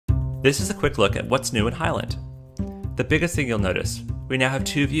This is a quick look at what's new in Highland. The biggest thing you'll notice, we now have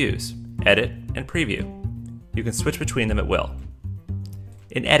two views, Edit and Preview. You can switch between them at will.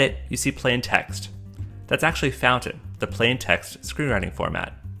 In Edit, you see plain text. That's actually Fountain, the plain text screenwriting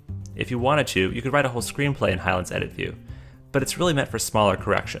format. If you wanted to, you could write a whole screenplay in Highland's Edit view, but it's really meant for smaller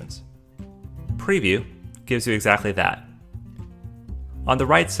corrections. Preview gives you exactly that. On the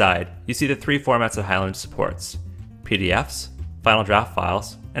right side, you see the three formats that Highland supports: PDFs, Final Draft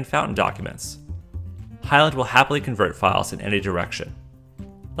files, and Fountain documents. Highland will happily convert files in any direction.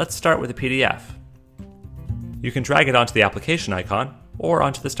 Let's start with a PDF. You can drag it onto the application icon or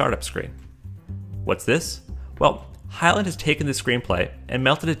onto the startup screen. What's this? Well, Highland has taken the screenplay and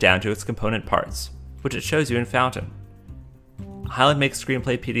melted it down to its component parts, which it shows you in Fountain. Highland makes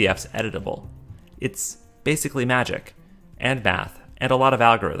screenplay PDFs editable. It's basically magic, and math, and a lot of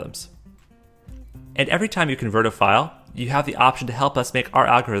algorithms. And every time you convert a file, you have the option to help us make our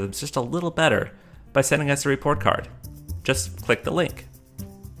algorithms just a little better by sending us a report card. Just click the link.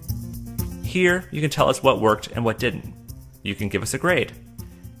 Here, you can tell us what worked and what didn't. You can give us a grade.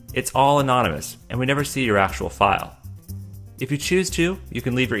 It's all anonymous, and we never see your actual file. If you choose to, you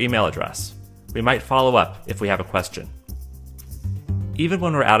can leave your email address. We might follow up if we have a question. Even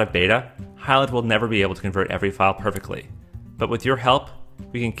when we're out of beta, Highland will never be able to convert every file perfectly, but with your help,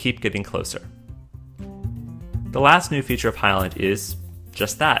 we can keep getting closer. The last new feature of Highland is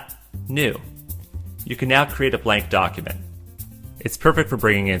just that, new. You can now create a blank document. It's perfect for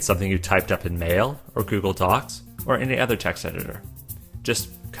bringing in something you typed up in Mail or Google Docs or any other text editor. Just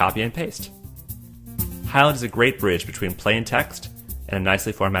copy and paste. Highland is a great bridge between plain text and a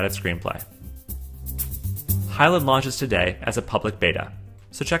nicely formatted screenplay. Highland launches today as a public beta,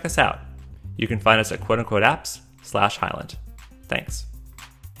 so check us out. You can find us at quote-unquote apps/Highland. Thanks.